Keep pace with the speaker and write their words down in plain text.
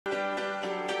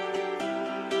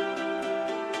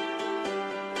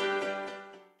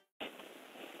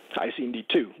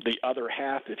ICND2, the other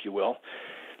half, if you will.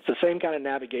 It's the same kind of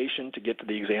navigation to get to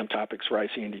the exam topics for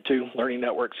ICND2. Learning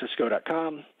Network,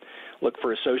 Cisco.com. Look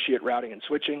for associate routing and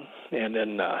switching, and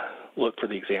then look for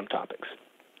the exam topics.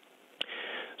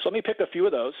 So let me pick a few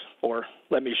of those, or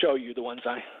let me show you the ones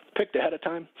I picked ahead of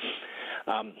time.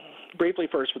 Briefly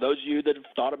first, for those of you that have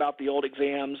thought about the old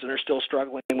exams and are still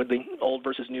struggling with the old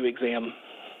versus new exam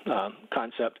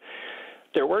concept,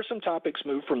 there were some topics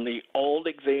moved from the old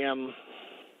exam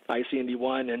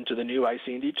ICND1 into the new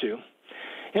ICND2.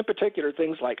 In particular,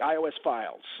 things like iOS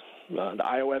files, the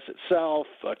iOS itself,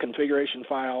 configuration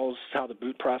files, how the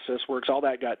boot process works, all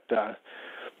that got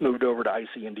moved over to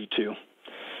ICND2.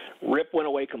 RIP went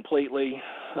away completely,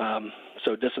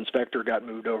 so Disinspector got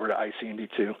moved over to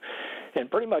ICND2. And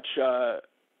pretty much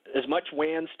as much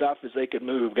WAN stuff as they could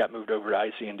move got moved over to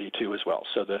ICND2 as well.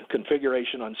 So the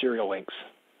configuration on serial links,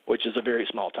 which is a very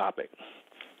small topic,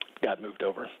 got moved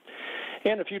over.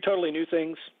 And a few totally new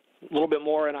things, a little bit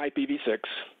more in IPv6, a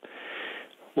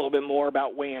little bit more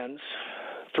about WANs,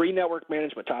 3 network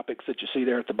management topics that you see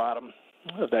there at the bottom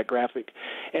of that graphic.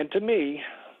 And to me,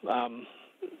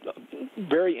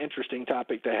 very interesting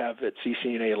topic to have at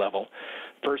CCNA level,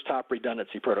 first hop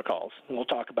redundancy protocols. And we'll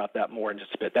talk about that more in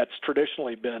just a bit. That's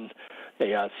traditionally been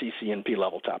a CCNP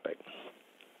level topic.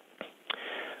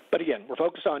 But again, we're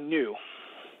focused on new.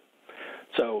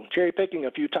 So cherry picking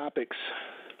a few topics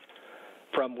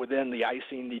from within the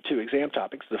ICND2 exam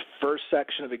topics. The first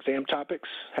section of exam topics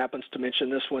happens to mention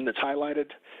this one that's highlighted.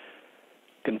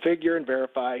 Configure and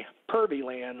verify per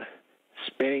VLAN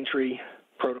spanning tree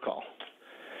protocol.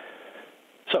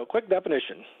 So quick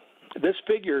definition. This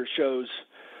figure shows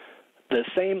the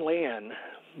same LAN,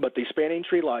 but the spanning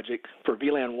tree logic for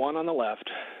VLAN 1 on the left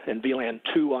and VLAN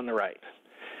 2 on the right.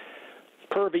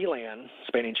 Per VLAN,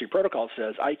 spanning tree protocol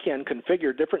says I can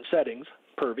configure different settings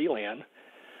per VLAN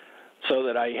so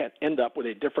that I end up with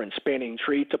a different spanning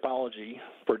tree topology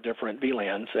for different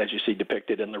VLANs, as you see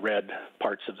depicted in the red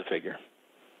parts of the figure.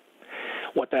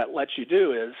 What that lets you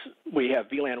do is we have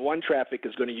VLAN 1 traffic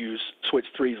is going to use switch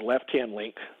 3's left-hand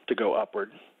link to go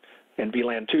upward, and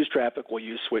VLAN 2's traffic will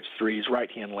use switch 3's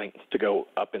right-hand link to go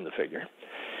up in the figure.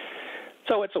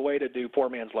 So it's a way to do poor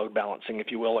man's load balancing,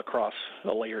 if you will, across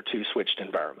a layer 2 switched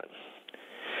environment.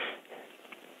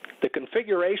 The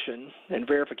configuration and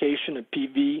verification of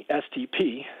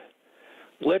PV-STP,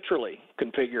 literally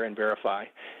configure and verify,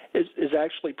 is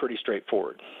actually pretty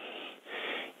straightforward.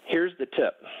 Here's the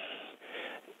tip.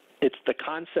 It's the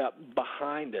concept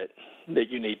behind it that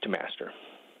you need to master.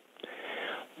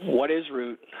 What is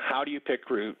root? How do you pick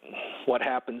root? What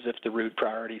happens if the root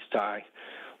priorities tie?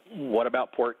 What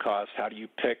about port cost? How do you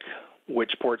pick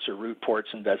which ports are root ports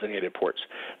and designated ports?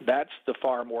 That's the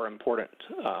far more important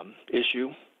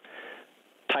issue.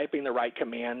 Typing the right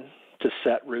command to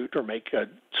set root or make a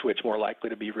switch more likely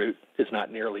to be root is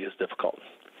not nearly as difficult.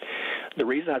 The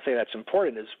reason I say that's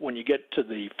important is when you get to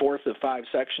the 4th of 5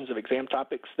 sections of exam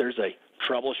topics, there's a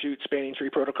troubleshoot spanning tree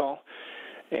protocol,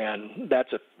 and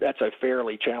that's a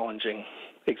fairly challenging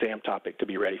exam topic to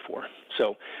be ready for.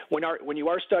 So when you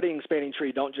are studying spanning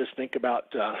tree, don't just think about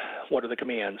what are the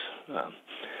commands.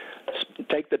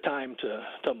 Take the time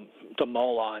to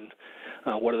mull on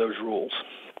what are those rules.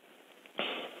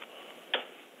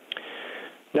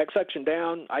 Next section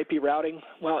down, IP routing.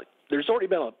 Well, there's already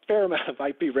been a fair amount of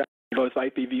IP routing, both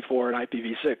IPv4 and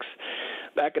IPv6,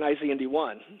 back in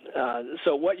ICND1.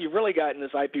 So what you've really got in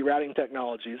this IP routing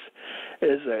technologies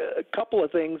is a couple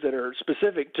of things that are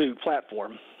specific to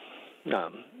platform.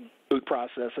 Boot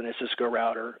process and a Cisco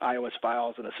router, iOS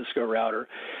files and a Cisco router,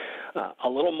 a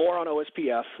little more on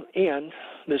OSPF, and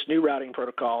this new routing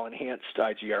protocol, enhanced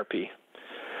IGRP.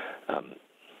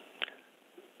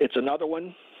 It's another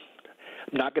one.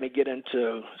 I'm not going to get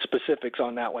into specifics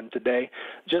on that one today.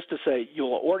 Just to say,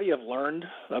 you'll already have learned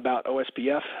about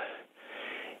OSPF.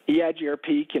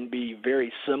 EIGRP can be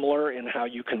very similar in how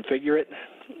you configure it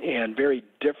and very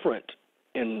different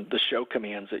in the show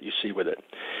commands that you see with it.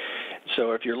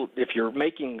 So if you're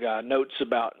making notes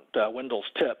about Wendell's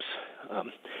tips,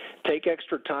 take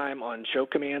extra time on show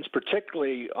commands,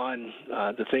 particularly on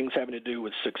the things having to do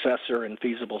with successor and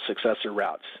feasible successor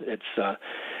routes.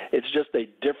 It's just a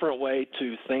different way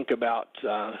to think about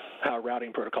how a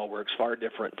routing protocol works, far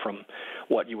different from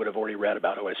what you would have already read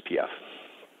about OSPF.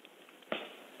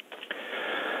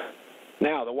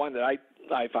 Now, the one that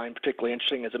I find particularly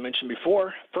interesting, as I mentioned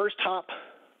before, first hop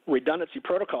redundancy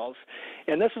protocols.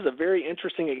 And this is a very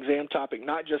interesting exam topic,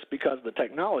 not just because of the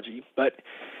technology, but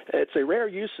it's a rare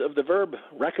use of the verb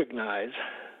recognize.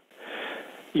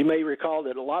 You may recall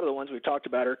that a lot of the ones we talked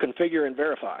about are configure and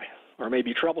verify, or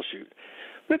maybe troubleshoot.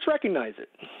 let's recognize it.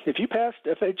 If you passed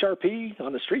FHRP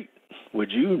on the street,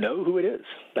 would you know who it is?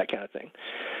 That kind of thing.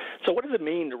 So what does it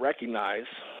mean to recognize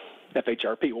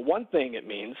FHRP? Well, one thing it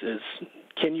means is,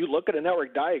 can you look at a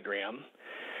network diagram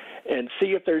and see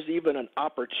if there's even an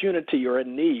opportunity or a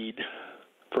need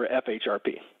for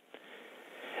FHRP?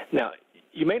 Now,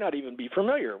 you may not even be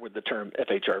familiar with the term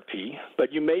FHRP,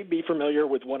 but you may be familiar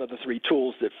with one of the three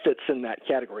tools that fits in that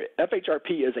category.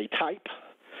 FHRP is a type,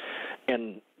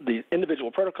 and the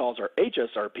individual protocols are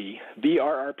HSRP,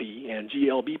 VRRP, and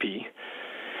GLBP.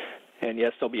 And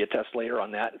yes, there'll be a test later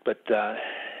on that, but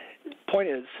point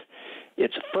is,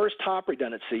 it's first hop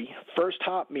redundancy. First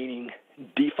hop meaning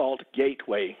default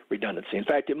gateway redundancy. In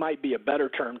fact, it might be a better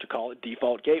term to call it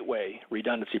default gateway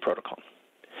redundancy protocol.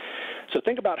 So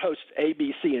think about hosts A,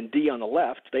 B, C, and D on the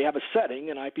left. They have a setting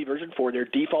in IP version 4, their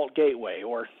default gateway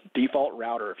or default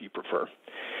router if you prefer.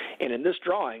 And in this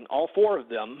drawing, all four of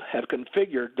them have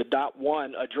configured the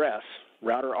 .1 address,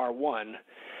 router R1,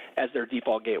 as their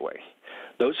default gateway.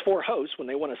 Those four hosts, when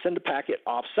they want to send a packet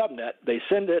off subnet, they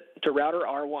send it to router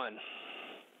R1.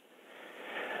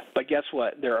 But guess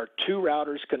what? There are two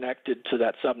routers connected to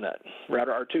that subnet.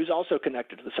 Router R2 is also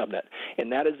connected to the subnet,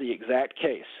 and that is the exact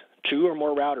case. Two or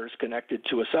more routers connected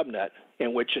to a subnet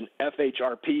in which an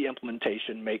FHRP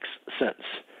implementation makes sense.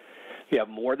 You have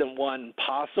more than one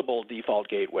possible default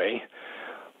gateway.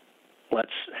 Let's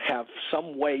have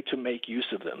some way to make use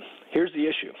of them. Here's the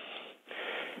issue.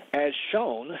 As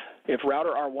shown, if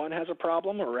router R1 has a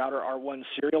problem or router R1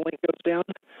 serial link goes down,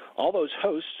 all those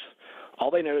hosts,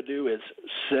 all they know to do is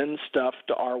send stuff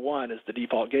to R1 as the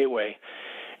default gateway,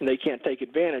 and they can't take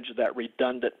advantage of that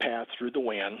redundant path through the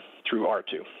WAN through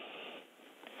R2.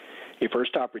 A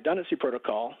first hop redundancy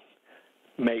protocol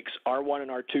makes R1 and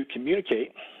R2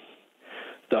 communicate.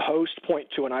 The host point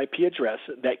to an IP address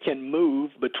that can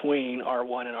move between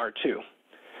R1 and R2.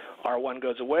 R1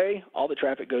 goes away, all the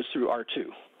traffic goes through R2.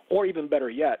 Or even better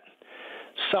yet,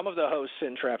 some of the hosts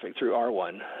send traffic through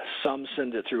R1, some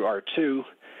send it through R2,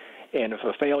 and if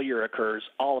a failure occurs,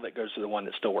 all of it goes to the one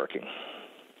that's still working.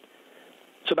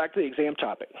 So back to the exam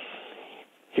topic.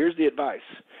 Here's the advice.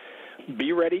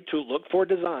 Be ready to look for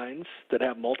designs that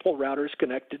have multiple routers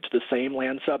connected to the same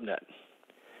LAN subnet.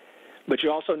 But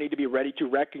you also need to be ready to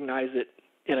recognize it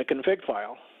in a config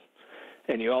file,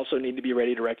 and you also need to be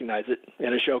ready to recognize it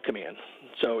in a show command.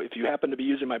 So if you happen to be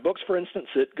using my books, for instance,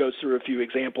 it goes through a few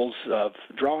examples of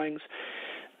drawings,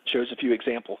 shows a few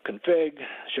example config,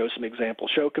 shows some example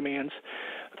show commands,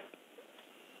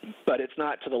 but it's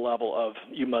not to the level of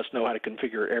you must know how to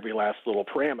configure every last little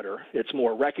parameter. It's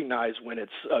more recognize when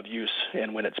it's of use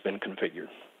and when it's been configured.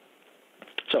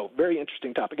 So very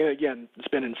interesting topic. And again, it's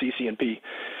been in CCNP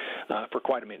for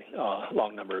quite a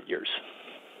long number of years.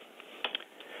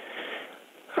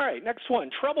 All right, next one,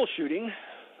 troubleshooting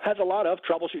has a lot of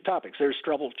troubleshoot topics. There's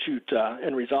troubleshoot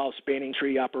and resolve spanning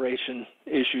tree operation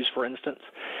issues, for instance.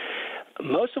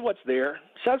 Most of what's there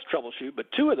says troubleshoot, but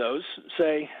two of those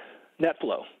say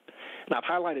NetFlow, and I've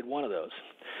highlighted one of those.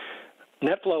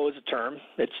 NetFlow is a term.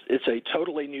 It's a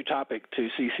totally new topic to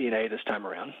CCNA this time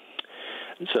around.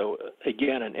 And so,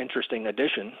 again, an interesting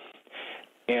addition.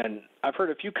 And I've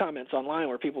heard a few comments online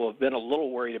where people have been a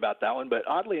little worried about that one, but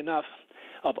oddly enough,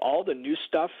 of all the new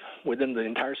stuff within the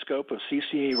entire scope of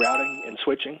CCNA routing and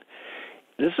switching,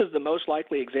 this is the most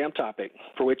likely exam topic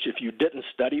for which if you didn't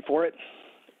study for it,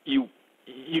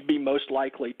 you'd be most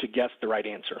likely to guess the right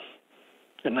answer.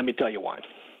 And let me tell you why.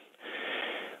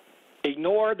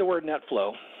 Ignore the word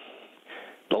NetFlow.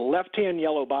 The left-hand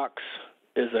yellow box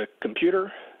is a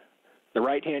computer. The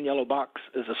right-hand yellow box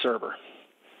is a server.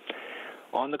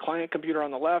 On the client computer on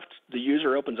the left, the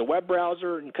user opens a web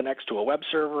browser and connects to a web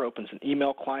server, opens an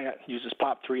email client, uses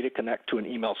POP3 to connect to an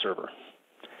email server.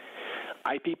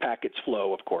 IP packets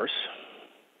flow, of course.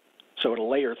 So at a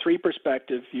layer 3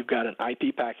 perspective, you've got an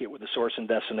IP packet with a source and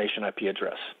destination IP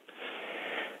address.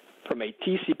 From a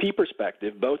TCP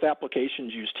perspective, both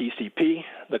applications use TCP.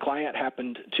 The client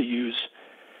happened to use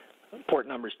port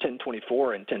numbers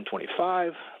 1024 and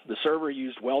 1025. The server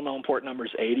used well-known port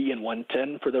numbers 80 and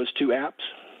 110 for those two apps.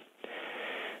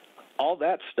 All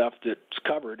that stuff that's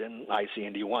covered in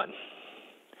ICND1.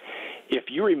 If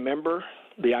you remember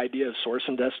the idea of source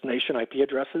and destination IP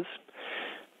addresses,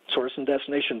 source and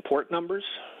destination port numbers,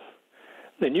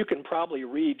 then you can probably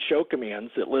read show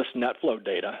commands that list NetFlow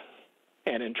data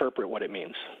and interpret what it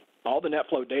means. All the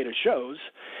NetFlow data shows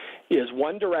is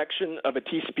one direction of a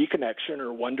TCP connection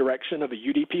or one direction of a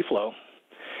UDP flow,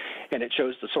 and it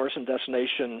shows the source and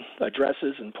destination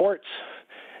addresses and ports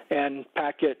and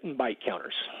packet and byte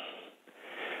counters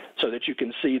so that you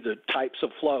can see the types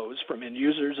of flows from end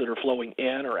users that are flowing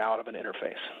in or out of an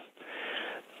interface.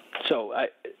 So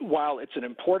while it's an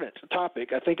important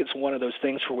topic, I think it's one of those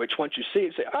things for which once you see it,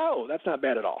 you say, oh, that's not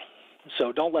bad at all.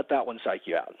 So don't let that one psych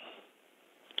you out.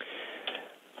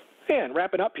 And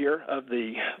wrapping up here, of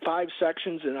the 5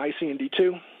 sections in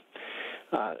ICND2,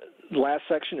 the last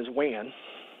section is WAN.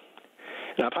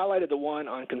 And I've highlighted the one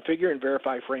on configure and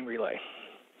verify frame relay.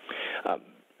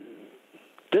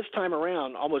 This time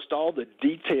around, almost all the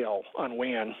detail on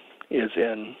WAN is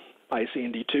in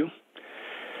ICND2.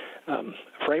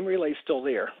 Frame relay is still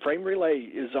there. Frame relay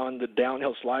is on the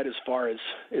downhill slide as far as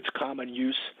its common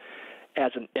use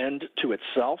as an end to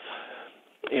itself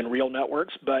in real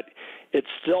networks, but it's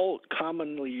still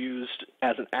commonly used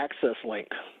as an access link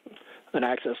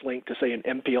to, say, an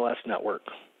MPLS network,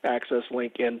 access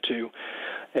link into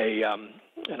an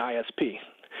ISP.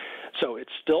 So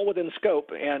it's still within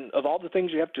scope, and of all the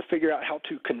things you have to figure out how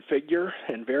to configure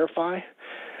and verify,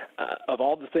 of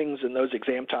all the things in those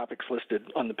exam topics listed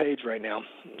on the page right now,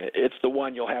 it's the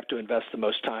one you'll have to invest the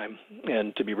most time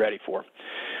in to be ready for.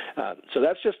 So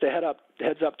that's just a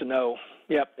heads up to know,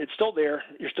 yep, it's still there.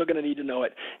 You're still going to need to know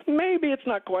it. Maybe it's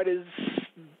not quite as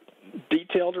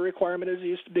detailed a requirement as it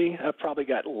used to be. I've probably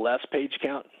got less page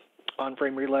count on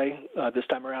frame relay this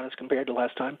time around as compared to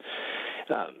last time.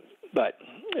 But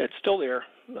it's still there,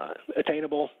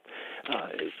 attainable.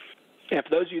 And for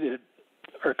those of you that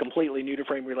are completely new to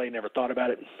frame relay, never thought about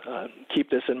it, keep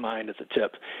this in mind as a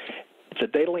tip. It's a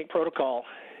data link protocol,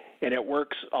 and it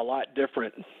works a lot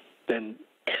different than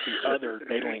the other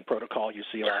data link protocol you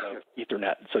see out of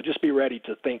Ethernet. So just be ready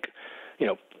to think,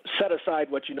 set aside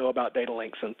what you know about data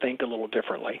links and think a little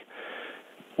differently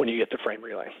when you get to frame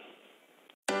relay.